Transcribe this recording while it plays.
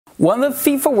When the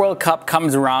FIFA World Cup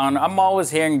comes around, I'm always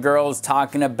hearing girls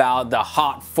talking about the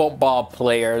hot football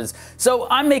players. So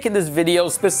I'm making this video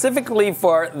specifically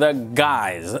for the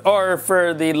guys, or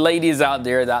for the ladies out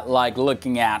there that like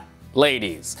looking at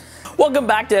ladies. Welcome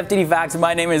back to FTD Facts.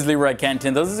 My name is Leroy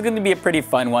Kenton. This is going to be a pretty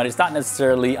fun one. It's not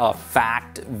necessarily a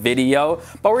fact video,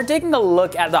 but we're taking a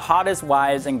look at the hottest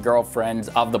wives and girlfriends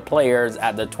of the players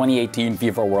at the 2018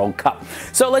 FIFA World Cup.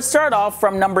 So let's start off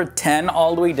from number 10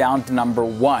 all the way down to number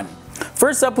 1.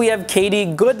 First up, we have Katie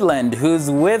Goodland,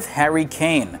 who's with Harry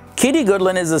Kane. Katie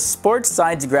Goodland is a sports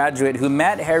science graduate who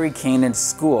met Harry Kane in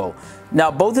school. Now,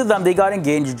 both of them, they got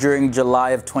engaged during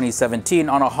July of 2017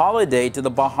 on a holiday to the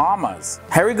Bahamas.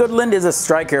 Harry Goodland is a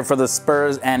striker for the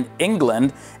Spurs and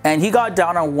England, and he got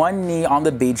down on one knee on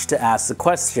the beach to ask the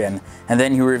question, and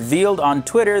then he revealed on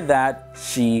Twitter that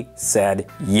she said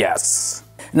yes.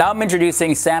 Now I'm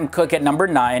introducing Sam Cooke at number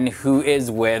 9, who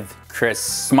is with Chris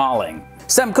Smalling.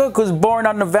 Sam Cooke was born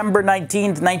on November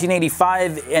 19,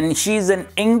 1985, and she's an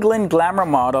England glamour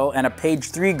model and a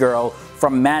page 3 girl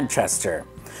from Manchester.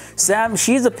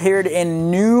 She's appeared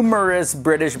in numerous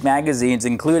British magazines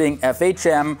including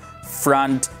FHM,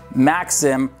 Front,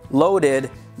 Maxim,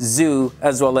 Loaded, Zoo,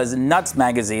 as well as Nuts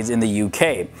magazines in the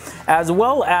UK, as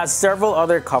well as several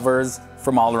other covers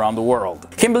from all around the world.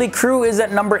 Kimberly Crew is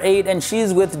at number 8, and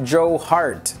she's with Joe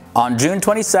Hart. On June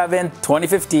 27,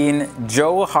 2015,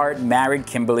 Joe Hart married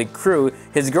Kimberly Crew,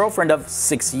 his girlfriend of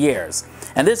 6 years.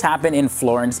 And this happened in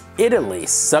Florence, Italy,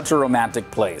 such a romantic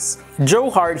place. Joe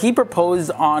Hart, he proposed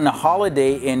on a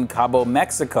holiday in Cabo,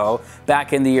 Mexico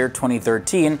back in the year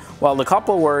 2013 while the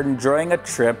couple were enjoying a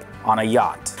trip on a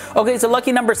yacht. Okay, so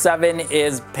lucky number 7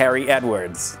 is Perry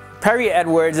Edwards. Perry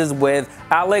Edwards is with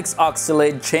Alex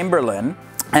Oxlade-Chamberlain,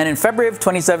 and in February of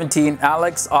 2017,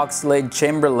 Alex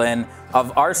Oxlade-Chamberlain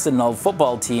of Arsenal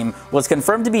football team was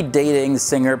confirmed to be dating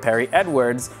singer Perry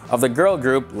Edwards of the girl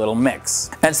group Little Mix.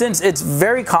 And since it's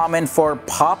very common for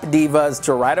pop divas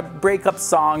to write up breakup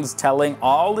songs telling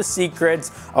all the secrets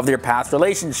of their past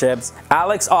relationships,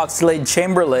 Alex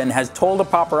Oxlade-Chamberlain has told the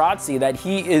paparazzi that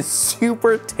he is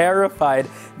super terrified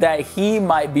that he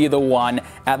might be the one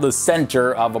at the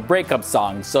center of a breakup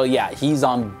song. So yeah, he's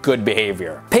on good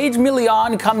behavior. Paige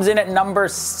Million comes in at number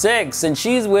 6, and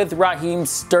she's with Raheem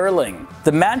Sterling.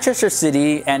 The Manchester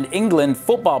City and England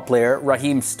football player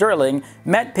Raheem Sterling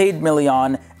met Paige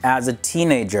Million as a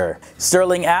teenager.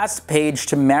 Sterling asked Paige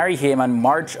to marry him on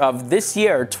March of this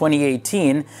year,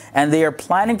 2018, and they are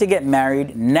planning to get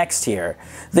married next year.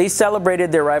 They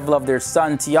celebrated the arrival of their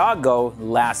son Tiago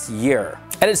last year.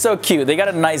 And it's so cute. They got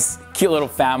a nice, cute little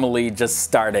family just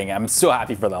starting. I'm so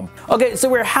happy for them. Okay, so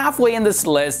we're halfway in this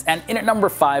list, and in at number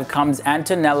 5 comes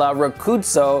Antonella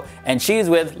Roccuzzo, and she's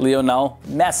with Lionel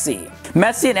Messi.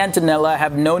 Messi and Antonella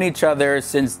have known each other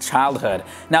since childhood.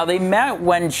 Now, they met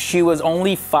when she was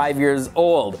only 5 years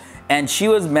old, and she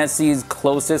was Messi's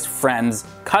closest friend's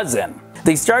cousin.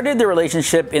 They started their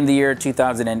relationship in the year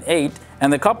 2008,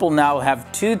 and the couple now have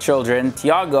 2 children,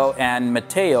 Tiago and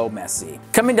Matteo Messi.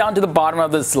 Coming down to the bottom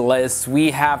of this list, we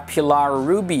have Pilar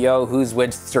Rubio, who's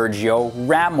with Sergio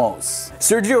Ramos.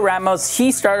 Sergio Ramos,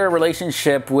 he started a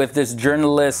relationship with this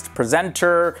journalist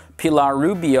presenter, Pilar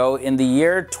Rubio, in the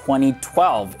year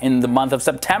 2012, in the month of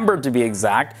September to be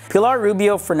exact. Pilar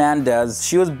Rubio Fernandez,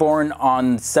 she was born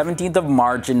on 17th of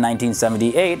March in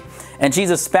 1978, and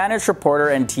she's a Spanish reporter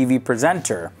and TV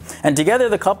presenter. And together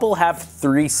the couple have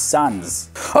 3 sons.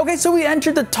 Okay, so we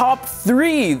entered the top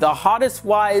 3, the hottest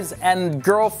wives and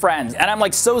girlfriends. And I'm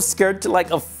like so scared to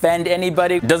like offend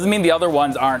anybody. Doesn't mean the other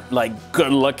ones aren't like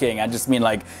good looking. I just mean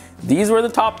like these were the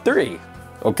top 3.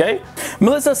 Okay?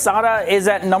 Melissa Sada is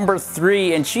at number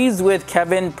 3, and she's with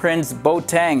Kevin Prince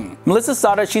Boateng. Melissa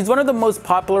Sada, she's one of the most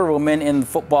popular women in the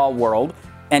football world,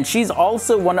 and she's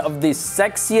also one of the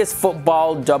sexiest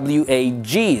football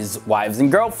WAGs, wives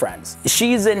and girlfriends.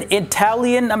 She's an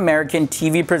Italian-American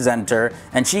TV presenter,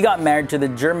 and she got married to the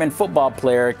German football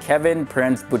player Kevin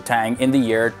Prince Boateng in the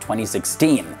year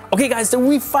 2016. Okay guys, so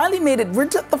we finally made it. We're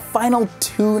just the final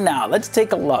 2 now. Let's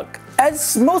take a look.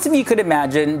 As most of you could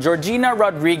imagine, Georgina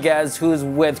Rodriguez, who's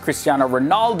with Cristiano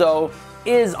Ronaldo,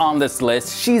 is on this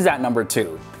list. She's at number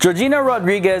 2. Georgina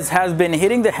Rodriguez has been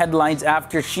hitting the headlines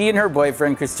after she and her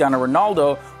boyfriend Cristiano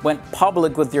Ronaldo went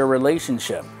public with their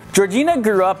relationship. Georgina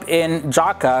grew up in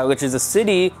Jaca, which is a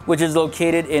city which is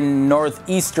located in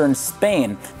northeastern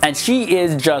Spain, and she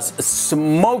is just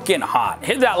smoking hot.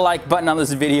 Hit that like button on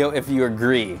this video if you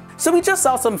agree. So we just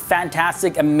saw some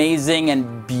fantastic, amazing,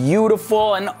 and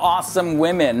beautiful and awesome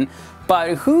women.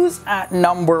 But who's at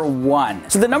number 1?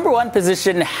 So the number 1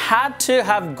 position had to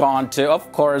have gone to,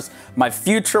 of course, my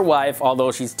future wife,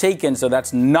 although she's taken, so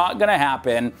that's not gonna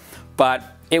happen. But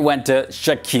It went to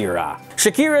Shakira.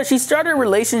 Shakira, she started a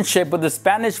relationship with the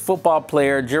Spanish football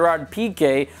player Gerard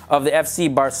Piqué of the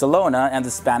FC Barcelona and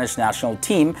the Spanish national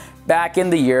team back in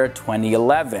the year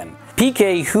 2011.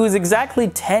 Piqué, who's exactly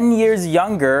 10 years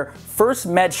younger, first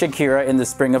met Shakira in the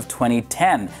spring of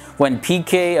 2010 when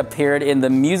Piqué appeared in the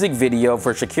music video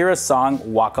for Shakira's song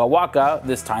Waka Waka,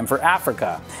 This Time for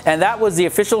Africa. And that was the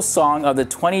official song of the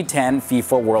 2010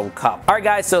 FIFA World Cup. Alright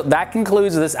guys, so that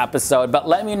concludes this episode, but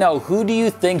let me know, who do you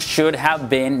think should have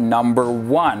been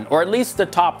 #1? Or at least the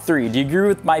top 3. Do you agree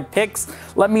with my picks?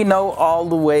 Let me know all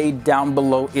the way down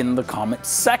below in the comment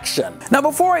section. Now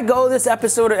before I go, this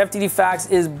episode of FTD Facts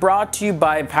is brought to you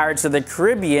by Pirates of the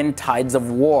Caribbean Tides of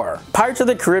War. Pirates of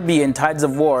the Caribbean Tides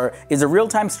of War is a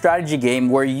real-time strategy game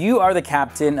where you are the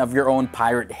captain of your own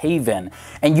pirate haven,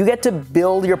 and you get to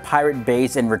build your pirate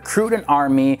base and recruit an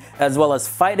army, as well as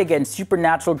fight against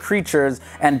supernatural creatures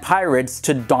and pirates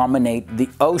to dominate the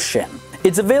ocean.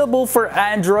 It's available for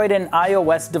Android and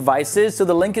iOS devices, so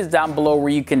the link is down below where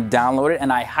you can download it,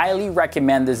 and I highly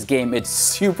recommend this game. It's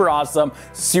super awesome,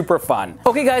 super fun.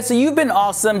 Okay guys, so you've been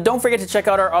awesome. Don't forget to check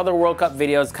out our other World Cup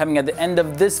videos coming at the end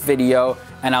of this video,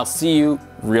 and I'll see you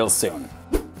real soon.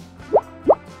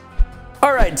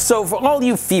 Alright, so for all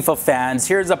you FIFA fans,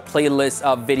 here's a playlist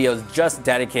of videos just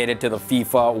dedicated to the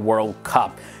FIFA World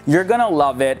Cup. You're gonna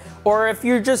love it, or if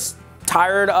you're just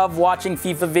tired of watching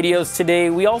FIFA videos today,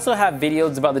 we also have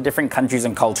videos about the different countries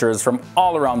and cultures from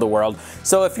all around the world.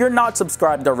 So if you're not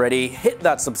subscribed already, hit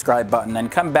that subscribe button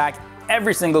and come back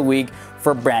every single week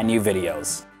for brand new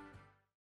videos.